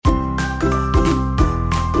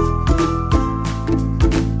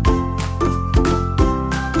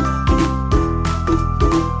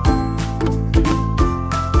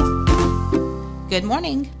Good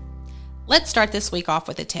morning. Let's start this week off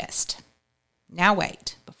with a test. Now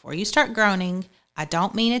wait, before you start groaning, I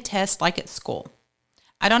don't mean a test like at school.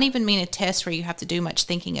 I don't even mean a test where you have to do much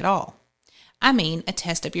thinking at all. I mean a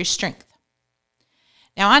test of your strength.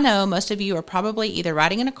 Now I know most of you are probably either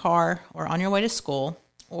riding in a car or on your way to school,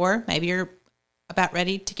 or maybe you're about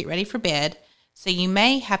ready to get ready for bed, so you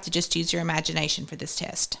may have to just use your imagination for this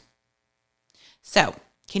test. So,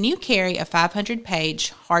 can you carry a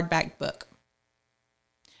 500-page hardback book?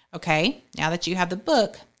 Okay, now that you have the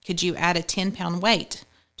book, could you add a 10-pound weight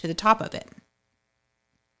to the top of it?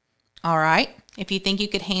 All right, if you think you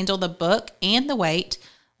could handle the book and the weight,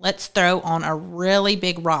 let's throw on a really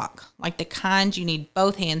big rock, like the kind you need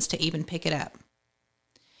both hands to even pick it up.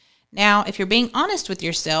 Now, if you're being honest with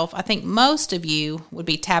yourself, I think most of you would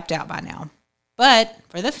be tapped out by now. But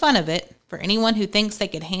for the fun of it, for anyone who thinks they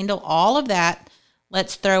could handle all of that,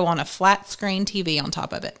 let's throw on a flat screen TV on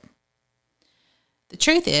top of it. The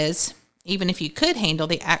truth is, even if you could handle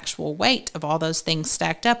the actual weight of all those things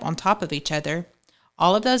stacked up on top of each other,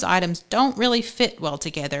 all of those items don't really fit well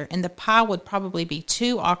together, and the pile would probably be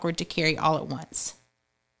too awkward to carry all at once.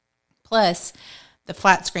 Plus, the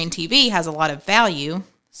flat screen TV has a lot of value,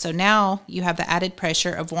 so now you have the added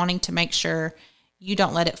pressure of wanting to make sure you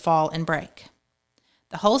don't let it fall and break.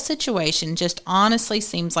 The whole situation just honestly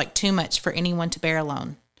seems like too much for anyone to bear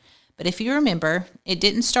alone. But if you remember, it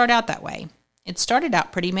didn't start out that way. It started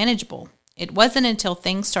out pretty manageable. It wasn't until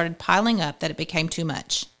things started piling up that it became too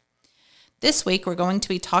much. This week, we're going to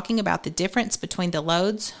be talking about the difference between the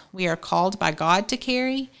loads we are called by God to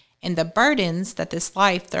carry and the burdens that this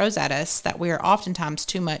life throws at us that we are oftentimes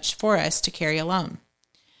too much for us to carry alone.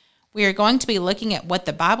 We are going to be looking at what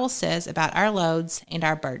the Bible says about our loads and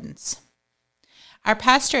our burdens. Our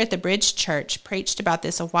pastor at the Bridge Church preached about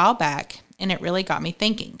this a while back, and it really got me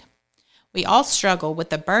thinking. We all struggle with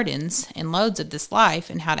the burdens and loads of this life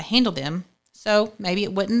and how to handle them, so maybe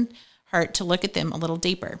it wouldn't hurt to look at them a little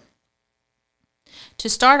deeper. To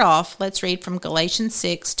start off, let's read from Galatians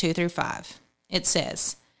 6, 2-5. It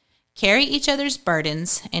says, "Carry each other's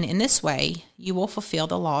burdens, and in this way you will fulfill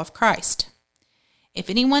the law of Christ. If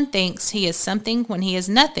anyone thinks he is something when he is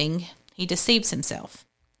nothing, he deceives himself.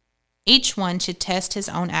 Each one should test his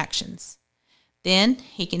own actions. Then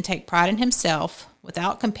he can take pride in himself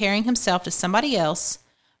without comparing himself to somebody else,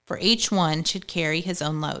 for each one should carry his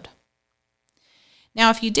own load." Now,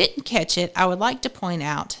 if you didn't catch it, I would like to point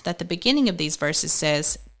out that the beginning of these verses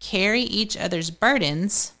says, "Carry each other's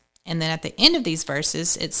burdens," and then at the end of these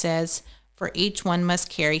verses, it says, "For each one must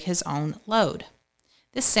carry his own load."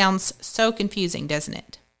 This sounds so confusing, doesn't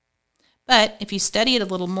it? But if you study it a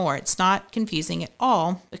little more, it's not confusing at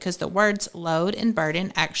all because the words load and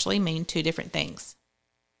burden actually mean two different things.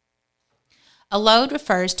 A load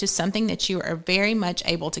refers to something that you are very much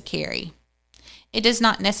able to carry. It does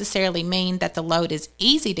not necessarily mean that the load is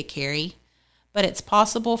easy to carry, but it's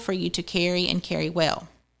possible for you to carry and carry well.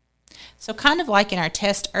 So kind of like in our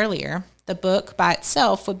test earlier, the book by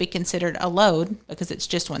itself would be considered a load because it's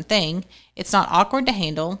just one thing. It's not awkward to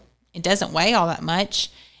handle, it doesn't weigh all that much,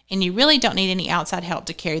 and you really don't need any outside help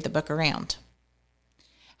to carry the book around.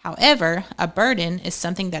 However, a burden is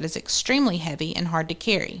something that is extremely heavy and hard to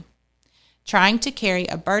carry. Trying to carry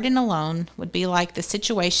a burden alone would be like the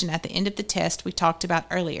situation at the end of the test we talked about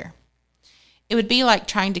earlier. It would be like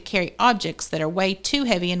trying to carry objects that are way too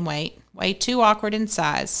heavy in weight, way too awkward in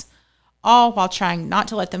size, all while trying not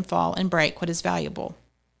to let them fall and break what is valuable.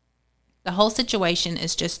 The whole situation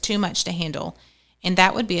is just too much to handle, and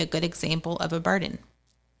that would be a good example of a burden.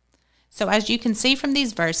 So as you can see from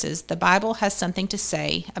these verses, the Bible has something to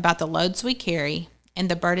say about the loads we carry and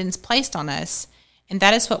the burdens placed on us, and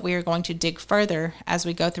that is what we are going to dig further as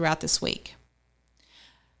we go throughout this week.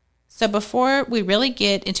 So before we really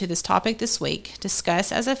get into this topic this week,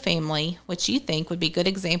 discuss as a family what you think would be good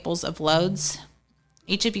examples of loads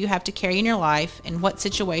each of you have to carry in your life and what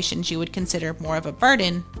situations you would consider more of a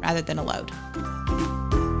burden rather than a load.